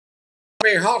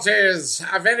Hotties,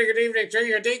 a very good evening to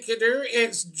you, Dinky Doo.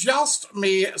 It's just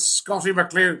me, Scottie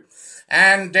McClue,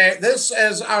 and this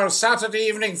is our Saturday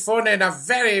evening phone in. A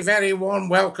very, very warm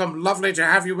welcome. Lovely to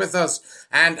have you with us,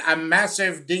 and a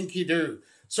massive Dinky Doo.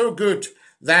 So good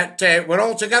that we're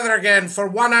all together again for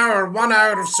 1 hour, 1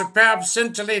 hour of superb,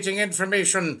 scintillating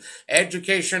information,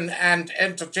 education, and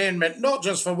entertainment, not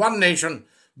just for one nation,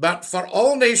 but for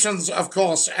all nations, of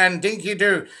course, and Dinky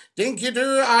Doo. Dinky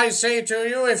Doo, I say to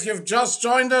you, if you've just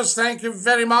joined us, thank you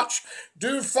very much.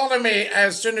 Do follow me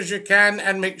as soon as you can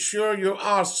and make sure you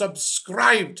are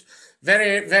subscribed.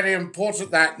 Very, very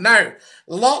important that. Now,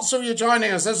 lots of you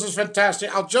joining us. This is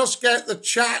fantastic. I'll just get the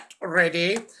chat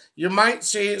ready. You might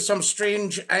see some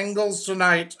strange angles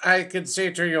tonight, I could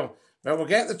say to you. But we'll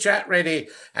get the chat ready,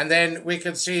 and then we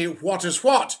can see what is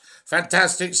what.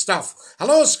 Fantastic stuff.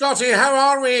 Hello, Scottie. How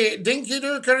are we? Dinky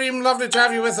Doo, Kareem, lovely to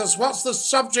have you with us. What's the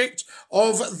subject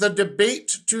of the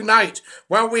debate tonight?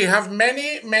 Well, we have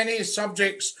many, many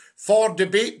subjects for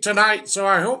debate tonight, so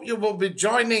I hope you will be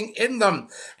joining in them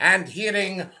and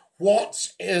hearing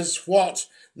what is what.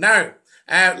 Now,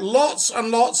 lots and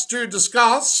lots to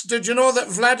discuss. Did you know that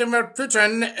Vladimir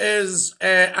Putin is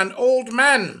an old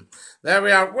man? There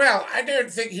we are. Well, I don't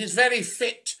think he's very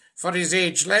fit for his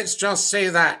age. Let's just say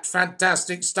that.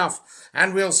 Fantastic stuff.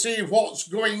 And we'll see what's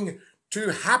going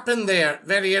to happen there.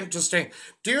 Very interesting.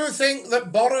 Do you think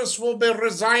that Boris will be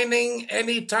resigning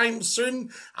anytime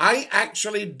soon? I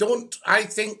actually don't. I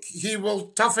think he will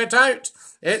tough it out.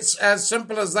 It's as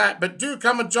simple as that. But do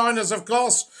come and join us, of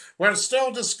course. We're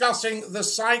still discussing the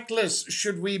cyclists.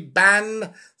 Should we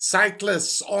ban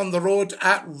cyclists on the road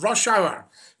at rush hour?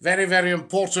 Very, very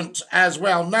important as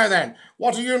well. Now then,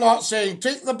 what are you lot saying?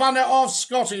 Take the bonnet off,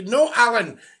 Scottie. No,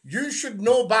 Alan, you should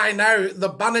know by now the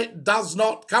bonnet does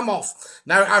not come off.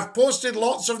 Now, I've posted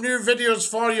lots of new videos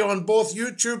for you on both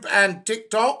YouTube and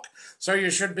TikTok, so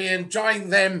you should be enjoying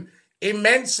them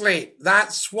immensely.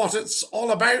 That's what it's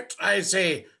all about, I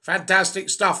say.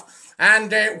 Fantastic stuff.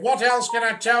 And what else can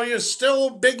I tell you? Still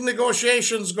big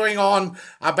negotiations going on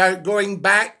about going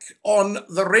back on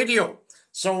the radio.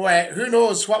 So who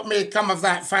knows what may come of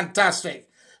that. Fantastic.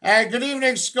 Good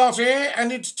evening, Scottie. I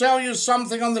need to tell you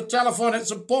something on the telephone.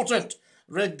 It's important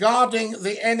regarding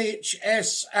the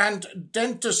NHS and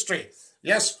dentistry.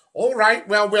 Yes, all right.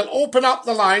 Well, we'll open up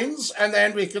the lines and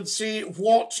then we can see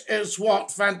what is what.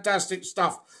 Fantastic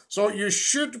stuff. So you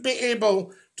should be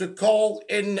able to call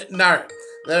in now.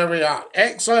 There we are.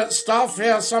 Excellent stuff.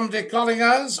 Here's somebody calling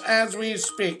us as we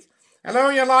speak. Hello,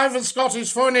 you're live on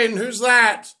Scottie's phone in. Who's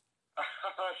that?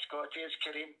 Scottie, it's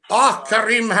Kareem. Oh,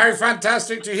 Kareem, how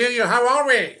fantastic to hear you. How are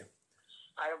we?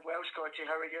 I am well, Scottie.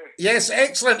 How are you? Yes,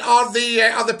 excellent. Are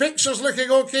the pictures looking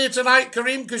okay tonight,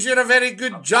 Kareem? Because you're a very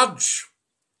good judge.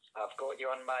 I've got you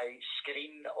on my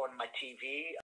screen on my TV.